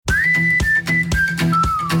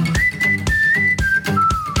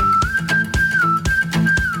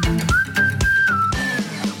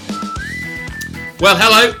Well,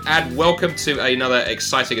 hello and welcome to another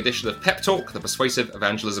exciting edition of Pep Talk, the Persuasive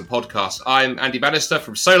Evangelism podcast. I'm Andy Bannister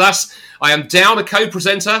from Solas. I am down a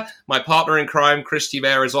co-presenter. My partner in crime, Christy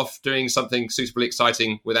Mayer, is off doing something suitably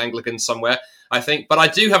exciting with Anglicans somewhere, I think. But I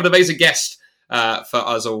do have an amazing guest for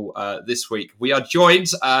us all this week. We are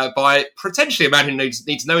joined by potentially a man who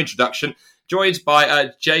needs no introduction, joined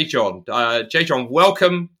by J. John. J. John,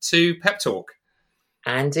 welcome to Pep Talk.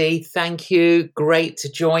 Andy, thank you. Great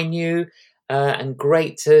to join you. And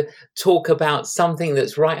great to talk about something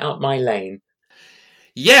that's right up my lane.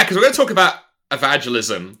 Yeah, because we're going to talk about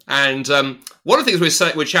evangelism. And one of the things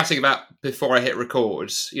we're chatting about before I hit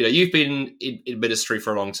record, you've been in ministry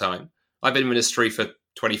for a long time. I've been in ministry for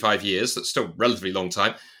 25 years. That's still a relatively long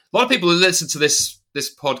time. A lot of people who listen to this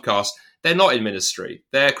podcast, they're not in ministry.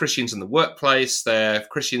 They're Christians in the workplace. They're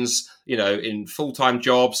Christians, in full-time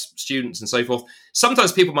jobs, students and so forth.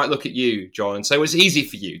 Sometimes people might look at you, John, and say, well, it's easy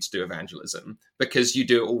for you to do evangelism because you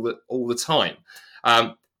do it all the time.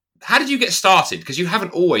 How did you get started? Because you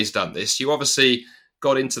haven't always done this. You obviously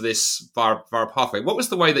got into this via a pathway. What was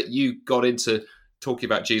the way that you got into talking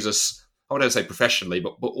about Jesus, I wouldn't say professionally,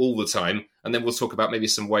 but all the time? And then we'll talk about maybe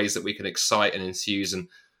some ways that we can excite and enthuse and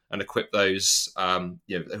equip those,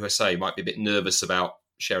 who I say might be a bit nervous about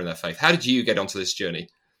sharing their faith. How did you get onto this journey?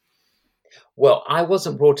 Well, I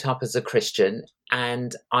wasn't brought up as a Christian,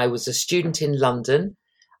 and I was a student in London.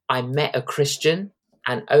 I met a Christian,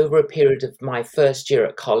 and over a period of my first year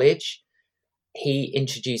at college, he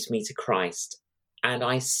introduced me to Christ. And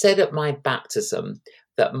I said at my baptism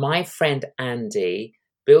that my friend Andy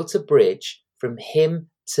built a bridge from him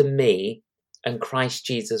to me, and Christ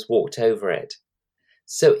Jesus walked over it.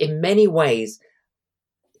 So in many ways,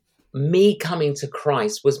 me coming to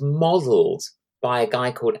Christ was modeled by a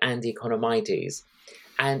guy called Andy Economides,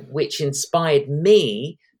 and which inspired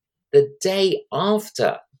me the day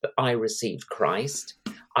after I received Christ.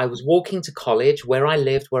 I was walking to college where I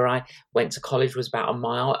lived, where I went to college was about a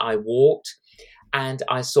mile. I walked and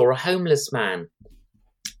I saw a homeless man.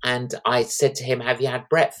 And I said to him, have you had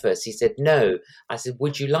breakfast? He said, no. I said,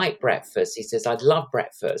 would you like breakfast? He says, I'd love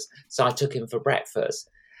breakfast. So I took him for breakfast.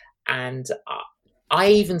 And I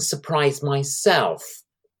even surprised myself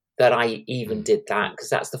that I even did that, because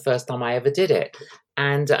that's the first time I ever did it.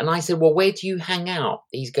 And I said, well, where do you hang out?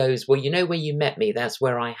 He goes, well, where you met me, that's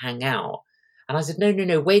where I hang out. And I said,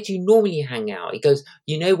 no, where do you normally hang out? He goes,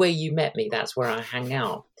 where you met me, that's where I hang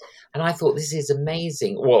out. And I thought, this is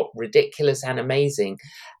amazing. Well, ridiculous and amazing.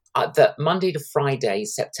 That Monday to Friday,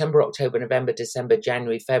 September, October, November, December,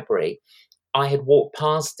 January, February, I had walked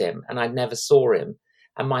past him and I never saw him.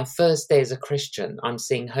 And my first day as a Christian, I'm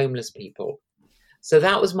seeing homeless people. So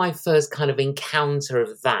that was my first kind of encounter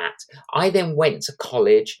of that. I then went to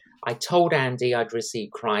college. I told Andy I'd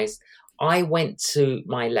received Christ. I went to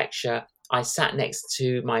my lecture. I sat next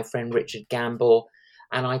to my friend Richard Gamble,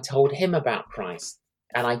 and I told him about Christ.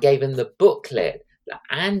 And I gave him the booklet that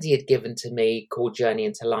Andy had given to me called Journey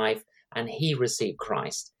into Life, and he received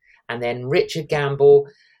Christ. And then Richard Gamble,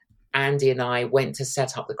 Andy and I went to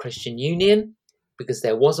set up the Christian Union, because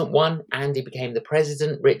there wasn't one. Andy became the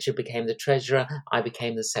president, Richard became the treasurer, I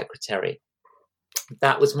became the secretary.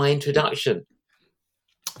 That was my introduction.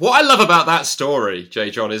 What I love about that story,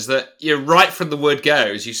 J. John, is that right from the word go,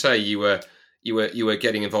 as you say, you were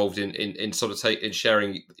getting involved in sort of in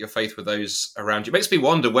sharing your faith with those around you. It makes me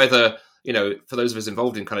wonder whether, for those of us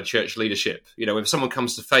involved in kind of church leadership, when someone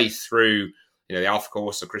comes to faith through, the Alpha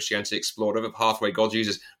Course or Christianity Explored, whatever pathway God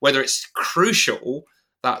uses, whether it's crucial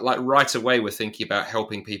that right away we're thinking about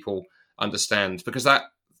helping people understand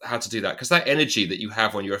how to do that. Because that energy that you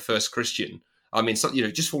have when you're a first Christian, I mean,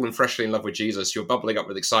 just falling freshly in love with Jesus, you're bubbling up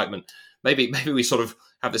with excitement. Maybe we sort of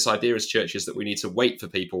have this idea as churches that we need to wait for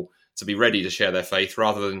people to be ready to share their faith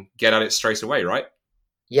rather than get at it straight away, right?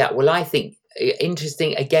 Yeah, well, I think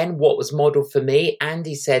interesting, again, what was modeled for me,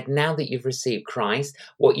 Andy said, now that you've received Christ,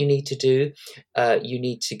 what you need to do, you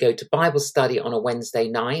need to go to Bible study on a Wednesday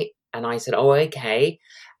night. And I said, oh, okay.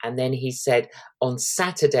 And then he said, on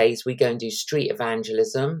Saturdays, we go and do street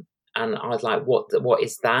evangelism. And I was like, what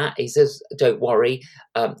is that? He says, don't worry,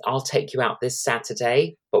 I'll take you out this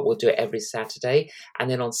Saturday, but we'll do it every Saturday. And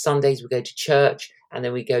then on Sundays, we go to church, and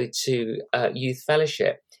then we go to youth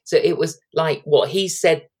fellowship. So it was like what he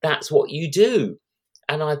said, that's what you do.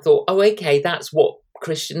 And I thought, oh, okay, that's what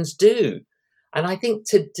Christians do. And I think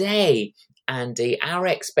today, Andy, our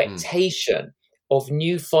expectation of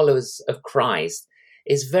new followers of Christ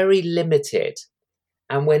is very limited,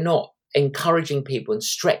 and we're not encouraging people and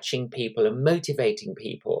stretching people and motivating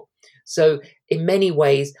people. So in many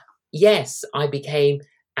ways, yes, I became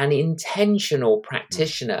an intentional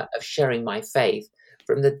practitioner of sharing my faith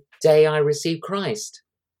from the day I received Christ.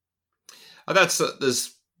 And I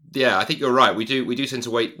think you're right. We do tend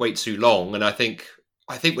to wait too long, and I think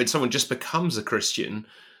when someone just becomes a Christian,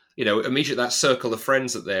 immediately that circle of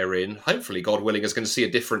friends that they're in, hopefully, God willing, is going to see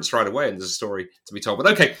a difference right away, and there's a story to be told.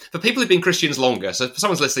 But okay, for people who've been Christians longer, so if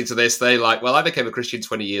someone's listening to this, they're like, well, I became a Christian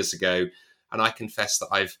 20 years ago, and I confess that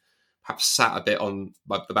I've perhaps sat a bit on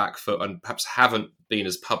the back foot and perhaps haven't been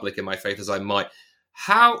as public in my faith as I might.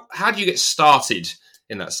 How do you get started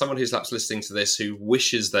in that? Someone who's perhaps listening to this who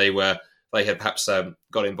wishes they had perhaps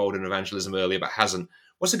got involved in evangelism earlier but hasn't.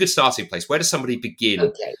 What's a good starting place? Where does somebody begin?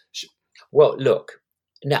 Okay. Well, look,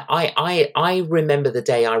 now I remember the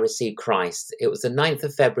day I received Christ. It was the 9th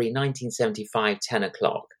of February, 1975, 10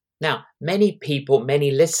 o'clock. Now, many people,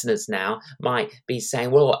 many listeners now might be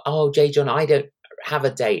saying, well, J. John, I don't have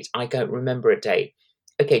a date. I don't remember a date.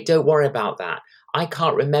 Okay, don't worry about that. I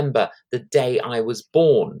can't remember the day I was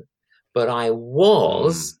born, but I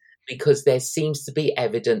was, because there seems to be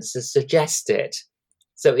evidence to suggest it.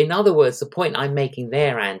 So in other words, the point I'm making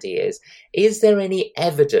there, Andy, is there any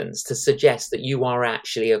evidence to suggest that you are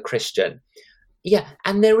actually a Christian? Yeah,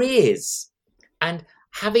 and there is. And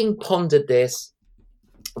having pondered this,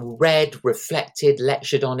 read, reflected,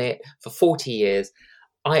 lectured on it for 40 years,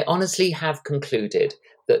 I honestly have concluded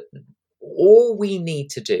that all we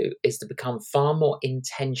need to do is to become far more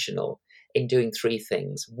intentional in doing three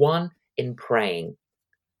things. 1, in praying.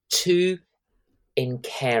 2, in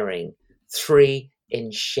caring. 3,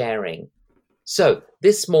 in sharing. So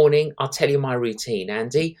this morning, I'll tell you my routine,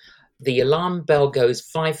 Andy. The alarm bell goes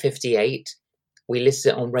 5:58. We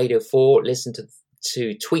listen on Radio 4, listen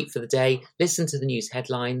to Tweet for the Day, listen to the news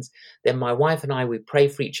headlines. Then my wife and I, we pray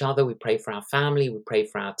for each other. We pray for our family. We pray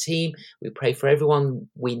for our team. We pray for everyone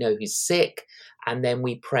we know who's sick. And then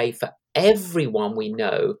we pray for everyone we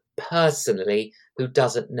know personally who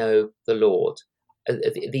doesn't know the Lord.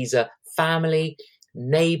 These are family,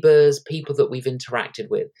 neighbors, people that we've interacted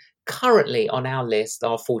with. Currently on our list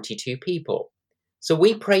are 42 people. So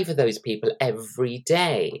we pray for those people every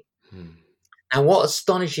day. And what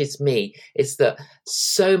astonishes me is that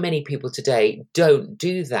so many people today don't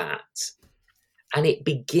do that. And it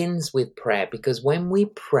begins with prayer, because when we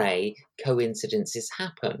pray, coincidences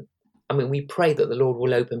happen. I mean, we pray that the Lord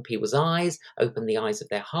will open people's eyes, open the eyes of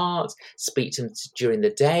their hearts, speak to them during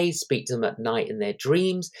the day, speak to them at night in their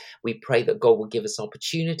dreams. We pray that God will give us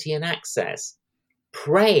opportunity and access.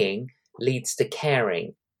 Praying leads to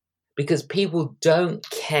caring, because people don't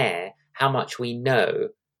care how much we know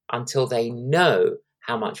until they know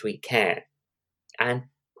how much we care. And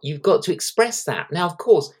you've got to express that. Now, of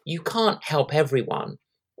course, you can't help everyone,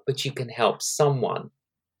 but you can help someone.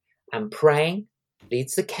 And praying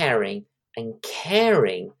leads to caring, and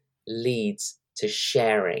caring leads to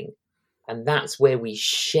sharing. And that's where we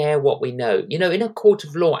share what we know. You know, in a court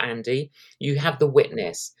of law, Andy, you have the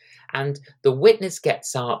witness. And the witness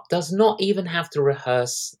gets up, does not even have to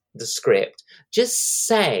rehearse the script. Just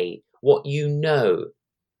say what you know.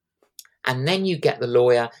 And then you get the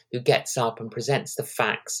lawyer who gets up and presents the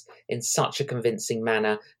facts in such a convincing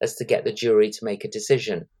manner as to get the jury to make a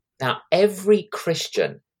decision. Now, every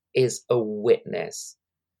Christian is a witness.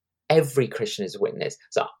 Every Christian is a witness.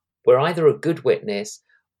 So we're either a good witness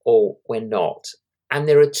or we're not. And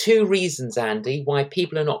there are 2 reasons, Andy, why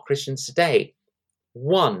people are not Christians today.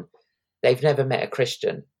 1, they've never met a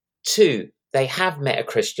Christian. 2, they have met a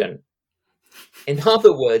Christian. In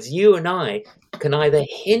other words, you and I can either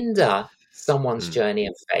hinder someone's journey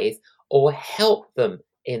of faith or help them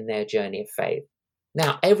in their journey of faith.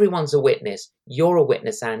 Now, everyone's a witness. You're a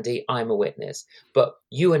witness, Andy. I'm a witness. But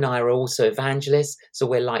you and I are also evangelists, so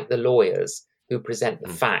we're like the lawyers who present the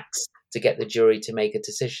facts to get the jury to make a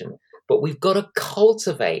decision. But we've got to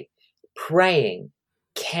cultivate praying,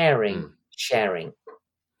 caring, sharing.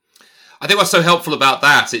 I think what's so helpful about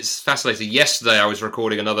that, it's fascinating. Yesterday, I was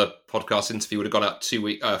recording another podcast interview, would have gone up 2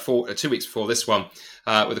 weeks before this one,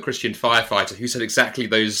 with a Christian firefighter who said exactly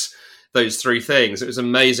those 3 things. It was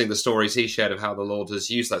amazing, the stories he shared of how the Lord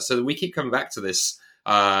has used that. So we keep coming back to this,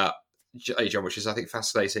 John, which is, I think,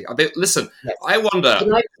 fascinating. Listen, yes. I wonder...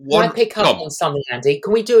 Can I pick up on something, Andy?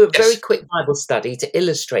 Can we do a very quick Bible study to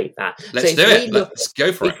illustrate that? Let's do it. Let's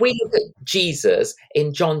go for it. If we look at Jesus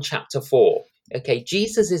in John chapter 4, okay,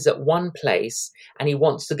 Jesus is at one place and he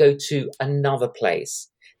wants to go to another place.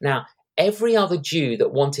 Now, every other Jew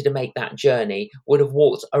that wanted to make that journey would have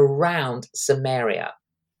walked around Samaria.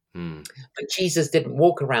 But Jesus didn't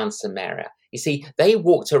walk around Samaria. You see, they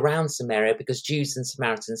walked around Samaria because Jews and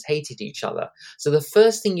Samaritans hated each other. So the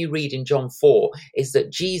first thing you read in John 4 is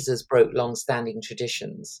that Jesus broke long-standing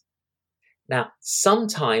traditions. Now,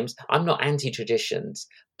 sometimes, I'm not anti-traditions,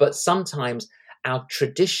 but sometimes our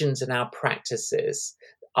traditions and our practices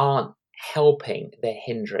aren't helping, they're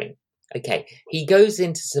hindering. Okay, he goes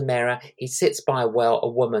into Samaria, he sits by a well, a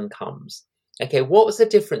woman comes. Okay, what was the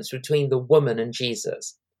difference between the woman and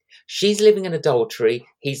Jesus? She's living in adultery,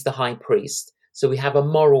 he's the high priest. So we have a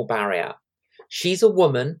moral barrier. She's a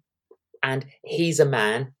woman and he's a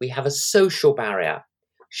man. We have a social barrier.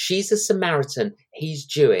 She's a Samaritan, he's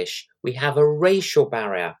Jewish. We have a racial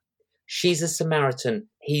barrier. She's a Samaritan,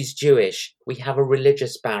 he's Jewish. We have a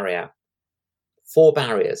religious barrier. 4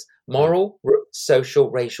 barriers: moral,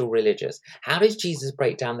 social, racial, religious. How does Jesus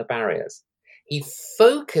break down the barriers? He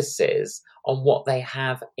focuses on what they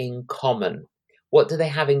have in common. What do they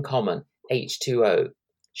have in common? H2O.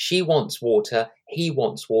 She wants water, he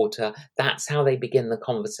wants water. That's how they begin the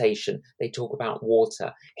conversation. They talk about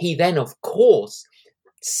water. He then, of course,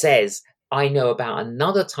 says, I know about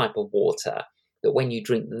another type of water, that when you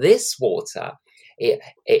drink this water,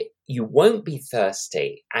 you won't be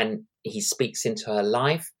thirsty. And he speaks into her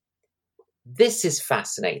life. This is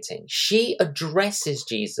fascinating. She addresses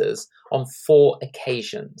Jesus on 4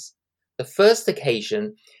 occasions. The first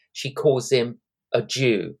occasion, she calls him a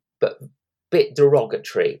Jew, but a bit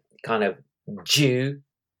derogatory, kind of Jew.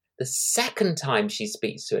 The second time she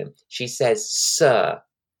speaks to him, she says, Sir.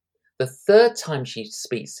 The third time she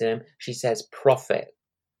speaks to him, she says, Prophet.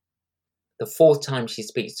 The 4th time she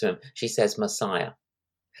speaks to him, she says, Messiah.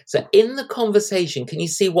 So in the conversation, can you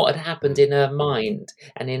see what had happened in her mind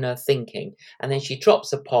and in her thinking? And then she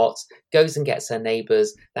drops her pots, goes and gets her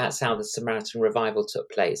neighbours. That's how the Samaritan revival took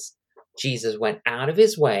place. Jesus went out of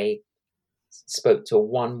his way, spoke to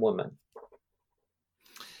one woman.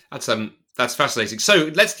 That's fascinating.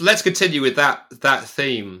 So let's continue with that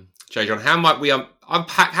theme, J. John. How might we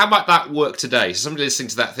unpack? How might that work today? So somebody listening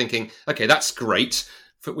to that thinking, okay, that's great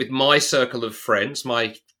with my circle of friends,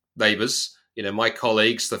 my neighbours, my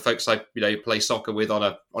colleagues, the folks I play soccer with on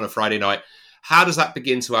a Friday night. How does that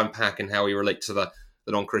begin to unpack and how we relate to the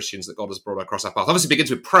non-Christians that God has brought across our path? Obviously, it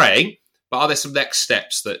begins with praying, but are there some next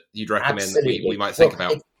steps that you'd recommend that we might think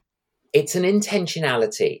about? It's an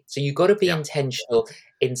intentionality. So you've got to be intentional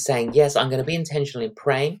in saying, yes, I'm going to be intentional in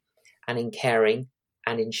praying and in caring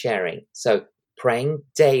and in sharing. So praying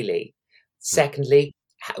daily. Secondly,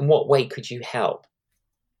 in what way could you help?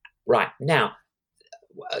 Right. Now,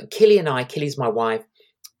 Killy's my wife,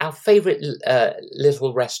 our favourite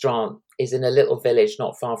little restaurant is in a little village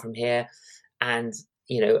not far from here. And,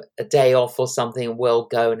 a day off or something, we'll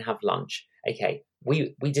go and have lunch. Okay.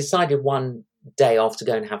 We decided one day off to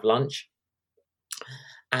go and have lunch.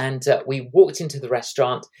 And we walked into the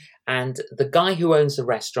restaurant, and the guy who owns the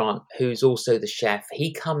restaurant, who's also the chef,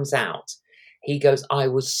 he comes out. He goes, I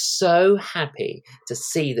was so happy to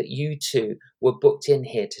see that you two were booked in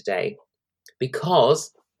here today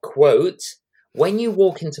because, quote, when you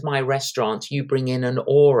walk into my restaurant, you bring in an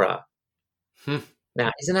aura.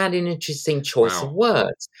 Now, isn't that an interesting choice of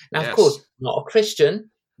words? Now, of course, not a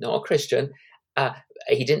Christian.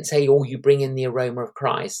 He didn't say, oh, you bring in the aroma of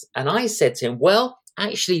Christ. And I said to him, well,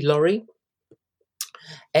 actually, Laurie,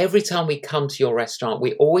 every time we come to your restaurant,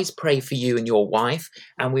 we always pray for you and your wife,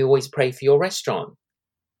 and we always pray for your restaurant.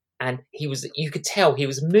 And you could tell he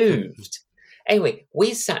was moved. Anyway,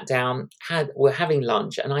 we sat down, we're having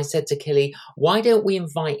lunch, and I said to Killy, why don't we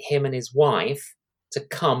invite him and his wife to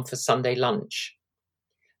come for Sunday lunch?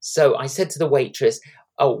 So I said to the waitress,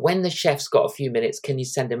 oh, when the chef's got a few minutes, can you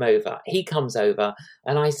send him over? He comes over,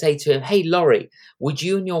 and I say to him, hey, Laurie, would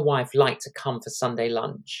you and your wife like to come for Sunday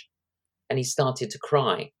lunch? And he started to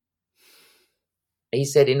cry. He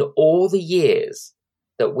said, in all the years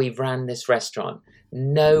that we've ran this restaurant,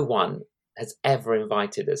 no one has ever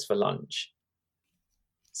invited us for lunch.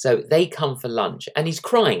 So they come for lunch, and he's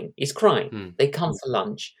crying. They come for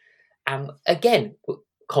lunch. And again,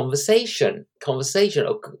 conversation.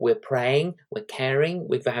 We're praying, we're caring,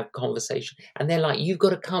 we've had conversation. And they're like, you've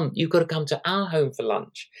got to come to our home for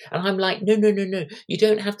lunch. And I'm like, no, you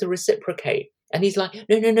don't have to reciprocate. And he's like,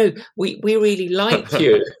 no, we really like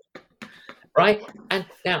you. Right? And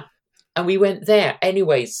we went there.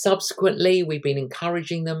 Anyway, subsequently, we've been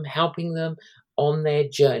encouraging them, helping them on their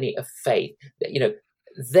journey of faith.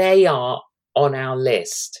 They are on our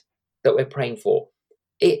list that we're praying for.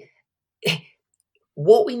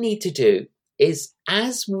 What we need to do is,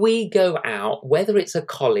 as we go out, whether it's a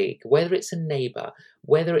colleague, whether it's a neighbor,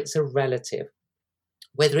 whether it's a relative,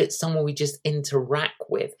 whether it's someone we just interact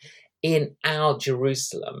with in our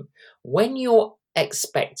Jerusalem, when you're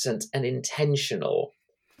expectant and intentional,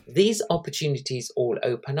 these opportunities all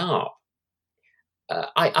open up.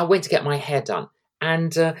 I went to get my hair done,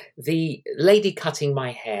 and the lady cutting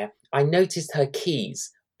my hair, I noticed her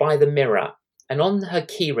keys by the mirror. and on her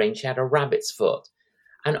key ring she had a rabbit's foot.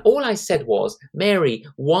 And all I said was, Mary,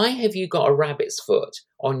 why have you got a rabbit's foot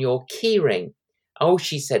on your key ring? Oh,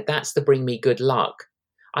 she said, that's to bring me good luck.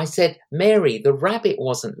 I said, Mary, the rabbit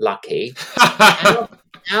wasn't lucky.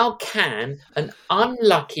 How can an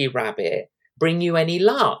unlucky rabbit bring you any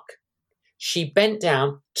luck? She bent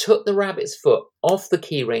down, took the rabbit's foot off the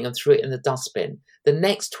key ring and threw it in the dustbin. The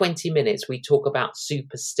next 20 minutes, we talk about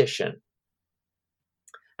superstition.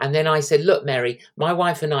 And then I said, look, Mary, my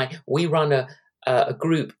wife and I, we run a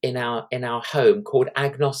group in our home called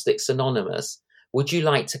Agnostics Anonymous. Would you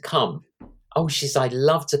like to come? Oh, she said, I'd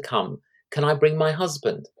love to come. Can I bring my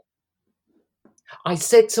husband? I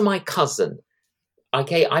said to my cousin,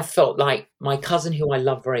 okay, I felt like my cousin, who I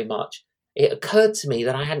love very much, it occurred to me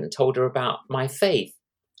that I hadn't told her about my faith.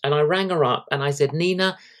 And I rang her up and I said,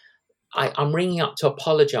 Nina, I'm ringing up to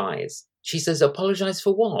apologize. She says, apologize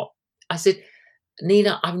for what? I said,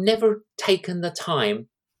 Nina, I've never taken the time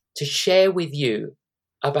to share with you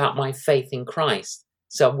about my faith in Christ.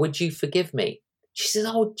 So would you forgive me? She says,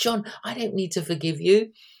 oh, John, I don't need to forgive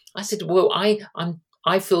you. I said, well,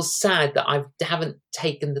 I feel sad that I haven't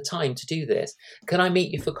taken the time to do this. Can I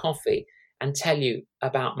meet you for coffee and tell you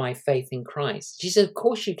about my faith in Christ? She said, of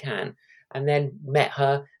course you can. And then met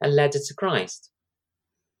her and led her to Christ.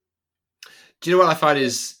 Do you know what I find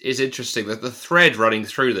is interesting? That the thread running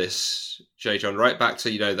through this, J. John, right back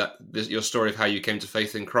to your story of how you came to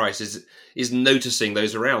faith in Christ is noticing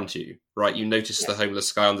those around you, right? You notice the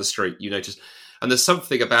homeless guy on the street. You notice, and there's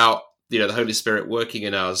something about the Holy Spirit working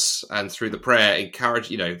in us and through the prayer,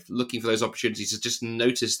 looking for those opportunities to just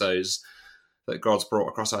notice those that God's brought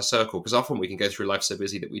across our circle. Because often we can go through life so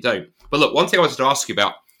busy that we don't. But look, one thing I wanted to ask you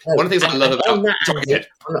about. One of the things I love about that, Andy,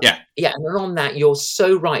 and on that, you're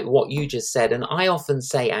so right what you just said. And I often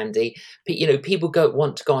say, Andy, people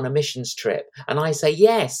want to go on a missions trip, and I say,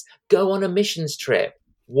 yes, go on a missions trip.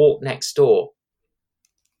 Walk next door.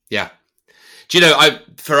 Yeah. Do you know,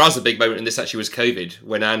 for us, a big moment in this actually was COVID,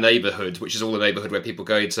 when our neighbourhood, which is all a neighbourhood where people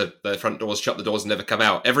go into their front doors, shut the doors and never come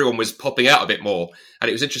out, everyone was popping out a bit more. And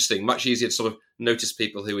it was interesting, much easier to sort of notice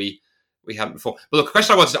people who we hadn't before. But look, a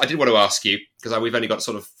question I did want to ask you, because we've only got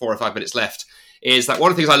sort of 4 or 5 minutes left, is that one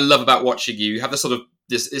of the things I love about watching you have this sort of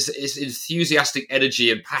this enthusiastic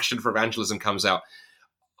energy and passion for evangelism comes out.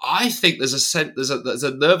 I think there's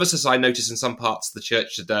a nervousness I notice in some parts of the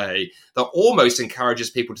church today that almost encourages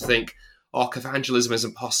people to think, evangelism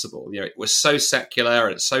isn't possible. It was so secular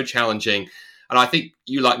and it's so challenging. And I think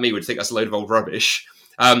you, like me, would think that's a load of old rubbish.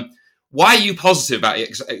 Why are you positive about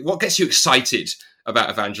it? What gets you excited about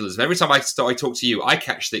evangelism? Every time I talk to you, I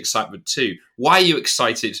catch the excitement too. Why are you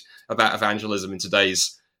excited about evangelism in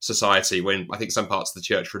today's society when I think some parts of the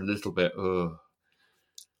church are a little bit,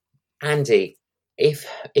 Andy, if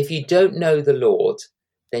you don't know the Lord,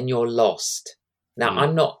 then you're lost. Now,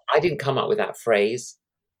 I didn't come up with that phrase.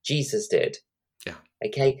 Jesus did. Yeah.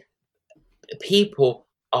 Okay. People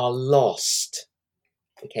are lost.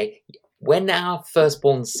 Okay. When our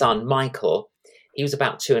firstborn son, Michael, he was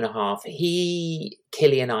about 2.5,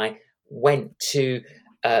 Killy and I went to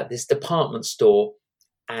this department store,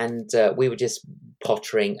 and we were just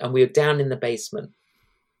pottering, and we were down in the basement.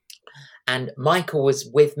 And Michael was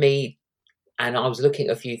with me, and I was looking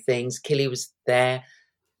at a few things. Killy was there.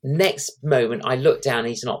 Next moment, I looked down,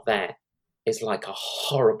 he's not there. It's like a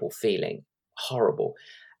horrible feeling, horrible.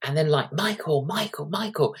 And then like, Michael.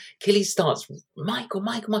 Killy starts, Michael.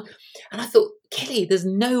 And I thought, Killy, there's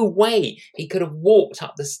no way he could have walked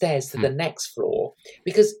up the stairs to the next floor,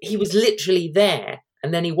 because he was literally there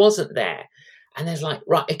and then he wasn't there. And there's like,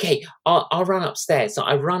 right, okay, I'll run upstairs. So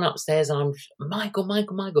I run upstairs and I'm, Michael.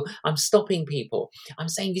 I'm stopping people. I'm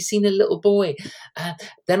saying, you seen a little boy?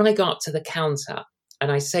 Then I go up to the counter.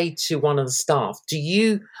 And I say to one of the staff,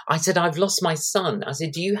 I said, I've lost my son. I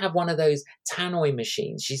said, do you have one of those tannoy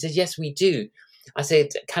machines? She said, yes, we do. I said,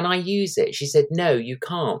 can I use it? She said, no, you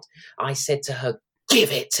can't. I said to her,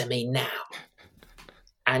 give it to me now.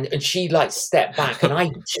 And she like stepped back, and I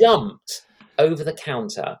jumped over the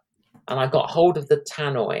counter and I got hold of the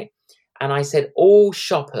tannoy, and I said, all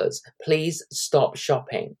shoppers, please stop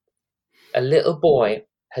shopping. A little boy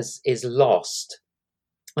is lost.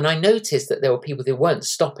 And I noticed that there were people who weren't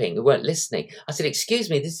stopping, who weren't listening. I said, excuse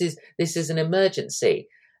me, this is an emergency.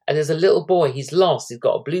 And there's a little boy, he's lost, he's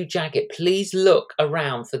got a blue jacket. Please look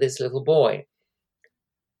around for this little boy.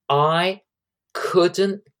 I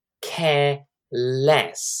couldn't care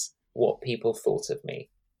less what people thought of me.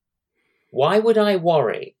 Why would I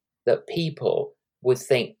worry that people would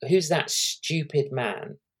think, who's that stupid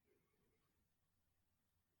man?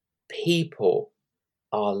 People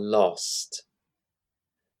are lost.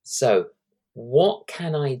 So what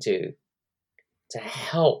can I do to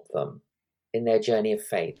help them in their journey of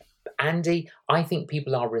faith. Andy, I think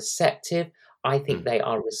people are receptive. I think they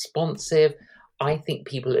are responsive. I think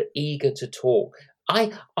people are eager to talk.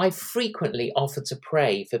 I frequently offer to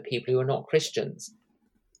pray for people who are not Christians.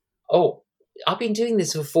 Oh, I've been doing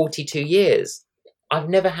this for 42 years. I've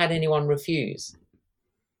never had anyone refuse.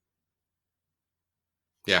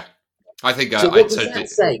 Yeah. I think So what does that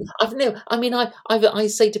say? I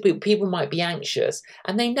say to people might be anxious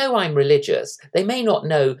and they know I'm religious. They may not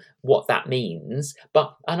know what that means,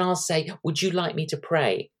 and I'll say, would you like me to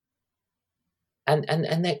pray? And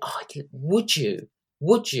they, would you?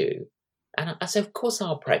 And I say, of course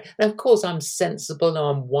I'll pray. And of course I'm sensible and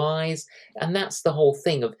I'm wise. And that's the whole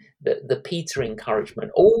thing of the Peter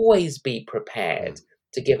encouragement. Always be prepared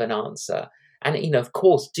to give an answer. And, of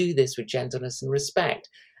course, do this with gentleness and respect.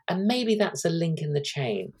 And maybe that's a link in the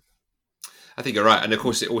chain. I think you're right. And of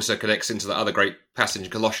course, it also connects into the other great passage in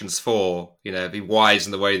Colossians 4, be wise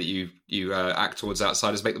in the way that you act towards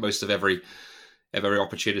outsiders, make the most of every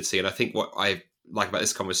opportunity. And I think what I like about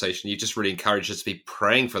this conversation, you just really encourage us to be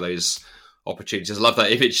praying for those opportunities. I love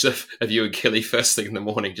that image of you and Gilly first thing in the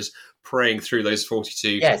morning, just praying through those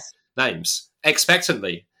 42 names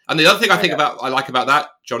expectantly. And the other thing I like about that,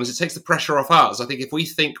 John, is it takes the pressure off us. I think if we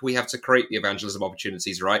think we have to create the evangelism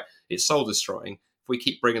opportunities, right, it's soul destroying. If we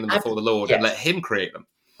keep bringing them before the Lord and let Him create them.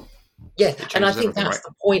 Yes, and I think that's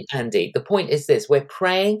the point, Andy. The point is this: we're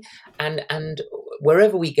praying, and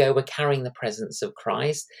wherever we go, we're carrying the presence of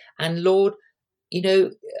Christ. And Lord,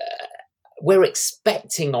 we're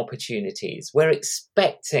expecting opportunities. We're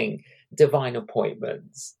expecting divine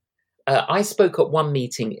appointments. I spoke at one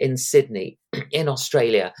meeting in Sydney, in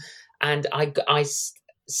Australia, and I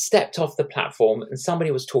stepped off the platform and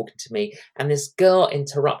somebody was talking to me, and this girl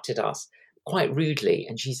interrupted us quite rudely,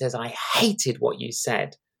 and she says, "I hated what you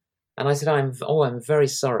said." And I said, I'm very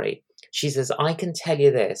sorry. She says, "I can tell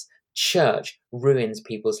you this, church ruins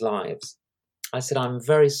people's lives." I said, "I'm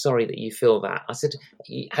very sorry that you feel that." I said,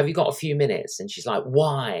 "Have you got a few minutes?" And she's like,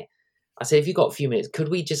 "Why?" I said, "If you've got a few minutes, could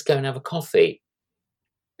we just go and have a coffee?"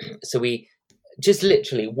 So we just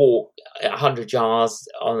literally walked 100 yards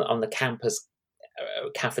on the campus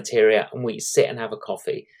cafeteria, and we sit and have a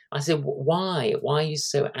coffee. I said, "Why? Why are you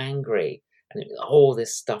so angry?" And all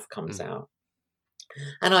this stuff comes out.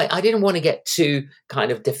 And I didn't want to get too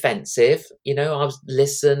kind of defensive. I was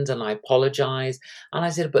listened and I apologized. And I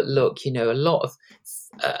said, "But look, a lot of,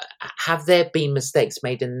 have there been mistakes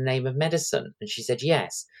made in the name of medicine?" And she said,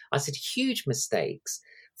 "Yes." I said, "Huge mistakes.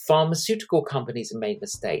 Pharmaceutical companies have made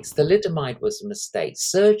mistakes. Thalidomide was a mistake.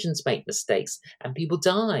 Surgeons make mistakes and people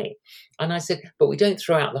die." And I said, "But we don't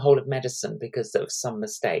throw out the whole of medicine because of some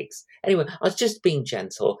mistakes." Anyway, I was just being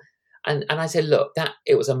gentle. And I said, "Look,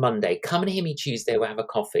 it was a Monday. Come and hear me Tuesday. We'll have a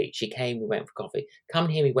coffee." She came. We went for coffee. "Come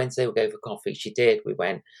and hear me Wednesday. We'll go for coffee." She did. We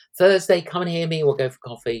went. "Thursday, come and hear me. We'll go for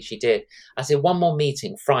coffee." She did. I said, "One more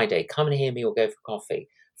meeting. Friday, come and hear me. We'll go for coffee."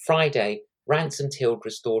 Friday, ransomed, healed,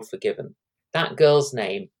 restored, forgiven. That girl's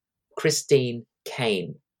name, Christine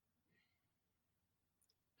Kane.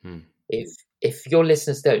 If your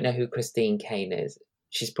listeners don't know who Christine Kane is,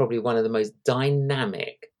 she's probably one of the most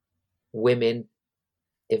dynamic women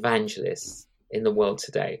evangelists in the world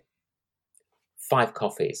today. 5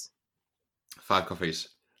 coffees. 5 coffees.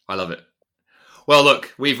 I love it. Well,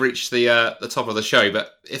 look, we've reached the top of the show,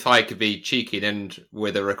 but if I could be cheeky and end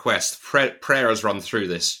with a request, prayer has run through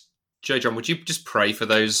this. Joe John, would you just pray for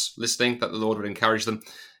those listening that the Lord would encourage them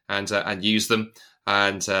and use them,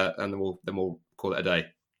 and then we'll call it a day.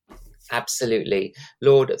 Absolutely.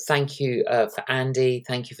 Lord, thank you for Andy.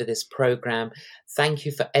 Thank you for this program. Thank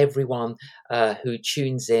you for everyone who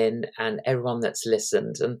tunes in and everyone that's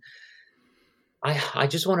listened. And I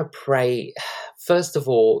just want to pray, first of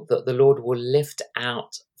all, that the Lord will lift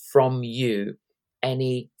out from you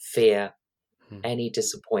any fear, any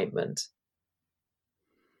disappointment.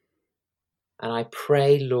 And I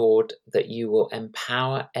pray, Lord, that you will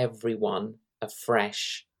empower everyone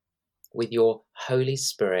afresh with your Holy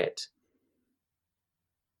Spirit,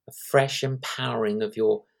 a fresh empowering of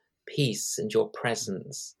your peace and your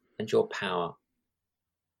presence and your power.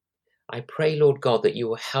 I pray, Lord God, that you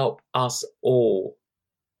will help us all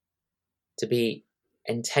to be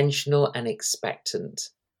intentional and expectant.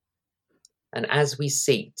 And as we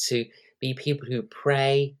seek to be people who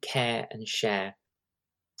pray, care, and share,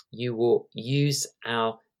 you will use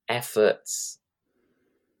our efforts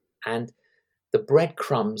and the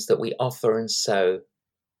breadcrumbs that we offer and sow,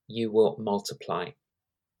 you will multiply.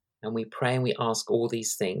 And we pray and we ask all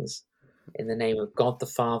these things in the name of God the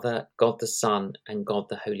Father, God the Son, and God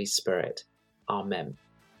the Holy Spirit. Amen.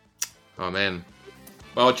 Amen.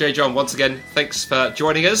 Well, J. John, once again, thanks for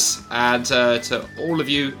joining us. And to all of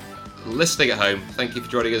you listening at home, thank you for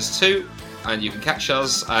joining us too. And you can catch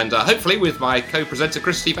us, and hopefully with my co-presenter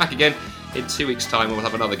Christy back again in 2 weeks' time, when we'll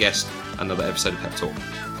have another guest, another episode of Pep Talk.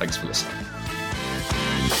 Thanks for listening.